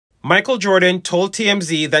Michael Jordan told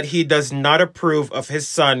TMZ that he does not approve of his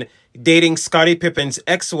son dating Scottie Pippen's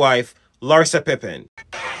ex-wife, Larsa Pippen.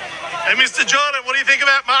 Hey, Mr. Jordan, what do you think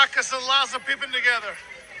about Marcus and Larsa Pippen together?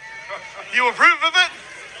 You approve of it?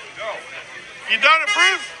 No. You don't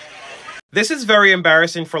approve? This is very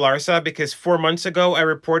embarrassing for Larsa because 4 months ago, I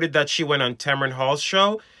reported that she went on Tamron Hall's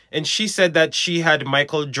show and she said that she had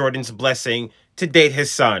Michael Jordan's blessing to date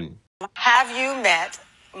his son. Have you met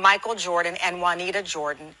Michael Jordan and Juanita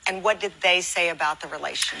Jordan, and what did they say about the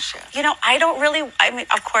relationship? You know, I mean,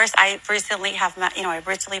 of course, I recently have met, I've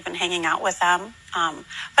recently been hanging out with them,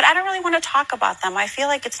 but I don't really want to talk about them. I feel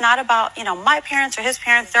like it's not about, my parents or his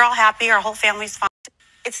parents. They're all happy. Our whole family's fine.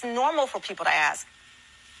 It's normal for people to ask,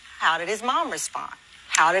 how did his mom respond?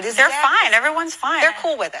 How did his They're dad fine. respond? Everyone's fine. They're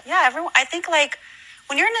cool with it. Yeah, everyone. I think,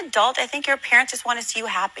 when you're an adult, I think your parents just want to see you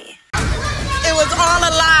happy. It was all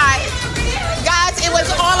a lie. Guys, it was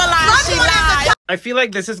all a lie. She lied. I feel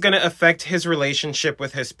like this is going to affect his relationship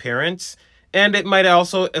with his parents, and it might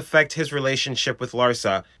also affect his relationship with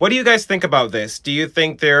Larsa. What do you guys think about this? Do you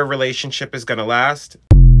think their relationship is going to last?